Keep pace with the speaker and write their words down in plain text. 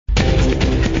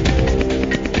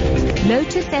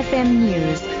Lotus FM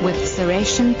News with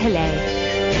Sureshan Pillay.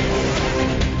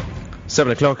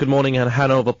 7 o'clock, good morning, and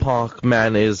Hanover Park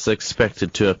man is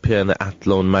expected to appear in the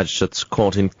Athlone Magistrates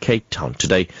Court in Cape Town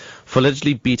today for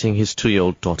allegedly beating his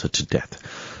 2-year-old daughter to death.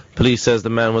 Police says the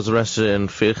man was arrested in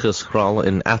Vredeskraal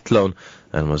in Athlone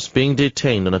and was being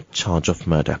detained on a charge of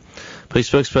murder. Police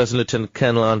spokesperson Lieutenant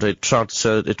Colonel Andre Trout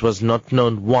said it was not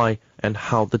known why and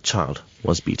how the child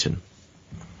was beaten.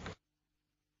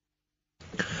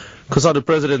 COSATU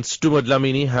President Stumo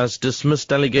Dlamini has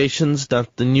dismissed allegations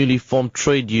that the newly formed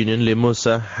trade union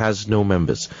Lemosa has no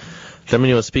members.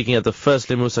 Dlamini was speaking at the first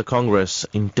Lemosa Congress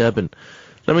in Durban.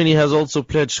 Dlamini has also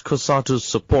pledged COSATU's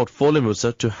support for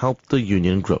Lemosa to help the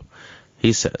union grow.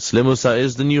 He says Lemosa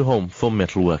is the new home for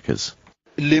metal workers.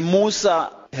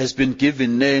 Lemosa has been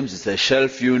given names, it's a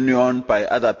shelf union by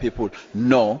other people.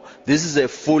 No, this is a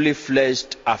fully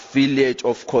fledged affiliate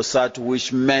of COSATU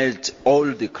which met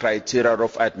all the criteria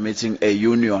of admitting a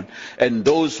union. And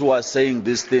those who are saying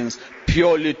these things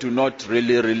purely do not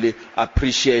really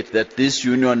appreciate that this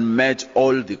union met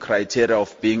all the criteria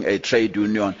of being a trade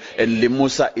union. And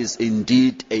Lemosa is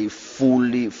indeed a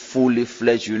fully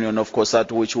fledged union of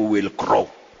COSATU which will grow.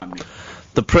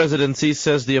 The presidency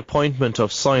says the appointment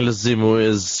of Silas Zimu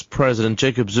as President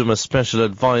Jacob Zuma's special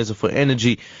advisor for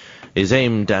energy is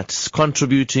aimed at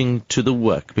contributing to the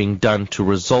work being done to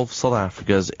resolve South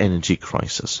Africa's energy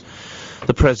crisis.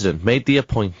 The president made the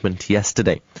appointment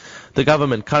yesterday. The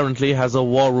government currently has a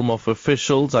war room of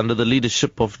officials under the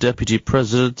leadership of Deputy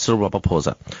President Cyril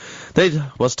Ramaphosa. They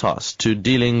was tasked to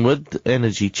dealing with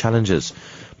energy challenges.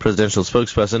 Presidential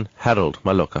spokesperson Harold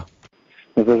Maloka.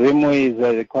 Mr. Zimu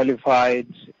is a qualified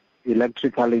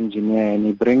electrical engineer and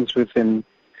he brings with him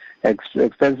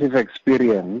extensive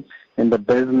experience in the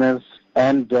business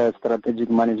and strategic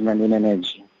management in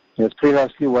energy. He has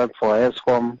previously worked for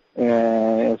Eskom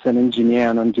as an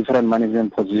engineer and on different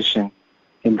management positions,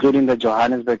 including the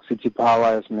Johannesburg City Power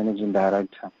as managing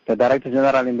director. The Director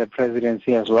General in the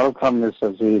presidency has welcomed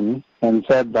Mr. Zimu and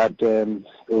said that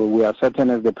we are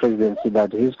certain as the presidency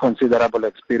that his considerable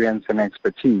experience and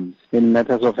expertise in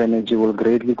matters of energy will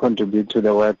greatly contribute to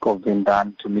the work of being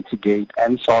done to mitigate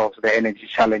and solve the energy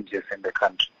challenges in the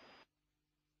country.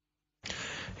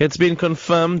 It's been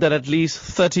confirmed that at least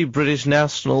 30 British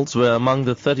nationals were among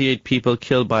the 38 people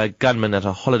killed by a gunman at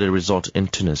a holiday resort in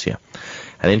Tunisia.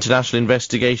 An international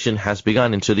investigation has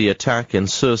begun into the attack in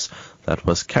Sousse that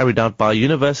was carried out by a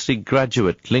university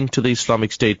graduate linked to the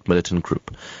Islamic State militant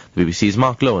group. The BBC's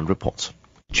Mark Lowen reports.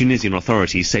 Tunisian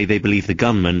authorities say they believe the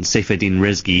gunman, Saifeddin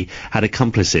Rezghi, had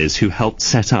accomplices who helped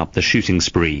set up the shooting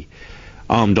spree.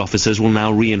 Armed officers will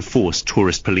now reinforce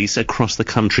tourist police across the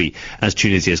country as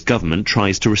Tunisia's government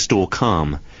tries to restore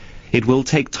calm. It will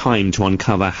take time to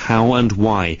uncover how and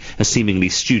why a seemingly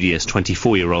studious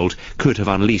 24-year-old could have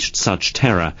unleashed such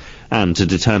terror, and to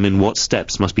determine what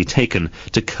steps must be taken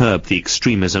to curb the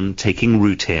extremism taking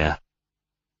root here.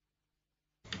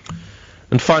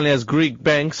 And finally, as Greek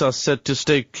banks are set to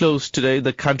stay closed today,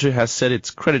 the country has said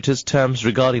its creditors' terms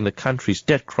regarding the country's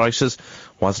debt crisis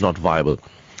was not viable.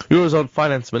 Eurozone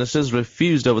finance ministers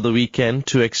refused over the weekend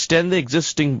to extend the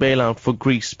existing bailout for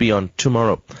Greece beyond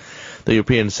tomorrow. The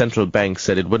European Central Bank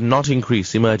said it would not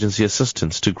increase emergency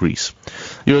assistance to Greece.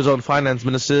 Eurozone finance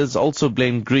ministers also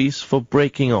blamed Greece for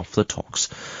breaking off the talks.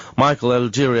 Michael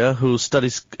Algeria, who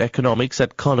studies economics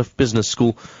at Cardiff Business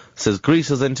School, says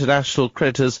Greece's international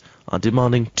creditors are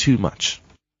demanding too much.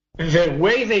 The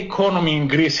way the economy in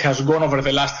Greece has gone over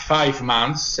the last 5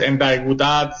 months, and I would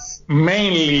add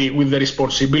mainly with the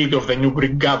responsibility of the new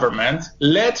Greek government,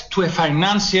 led to a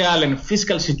financial and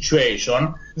fiscal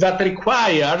situation that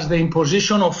requires the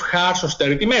imposition of harsh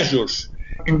austerity measures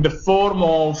in the form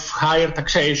of higher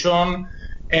taxation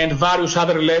and various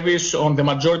other levies on the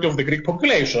majority of the Greek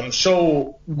population.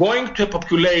 So going to a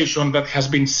population that has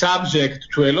been subject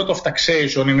to a lot of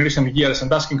taxation in recent years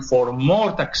and asking for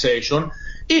more taxation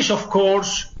is, of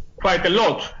course, quite a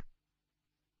lot.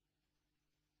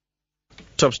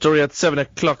 Top story at 7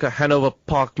 o'clock. A Hanover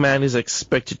Park man is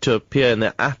expected to appear in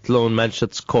the Athlone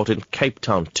Magistrates Court in Cape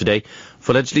Town today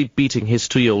for allegedly beating his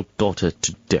 2-year-old daughter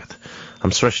to death.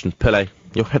 I'm Sureshan Pillay.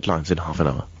 Your headlines in half an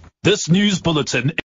hour. This news bulletin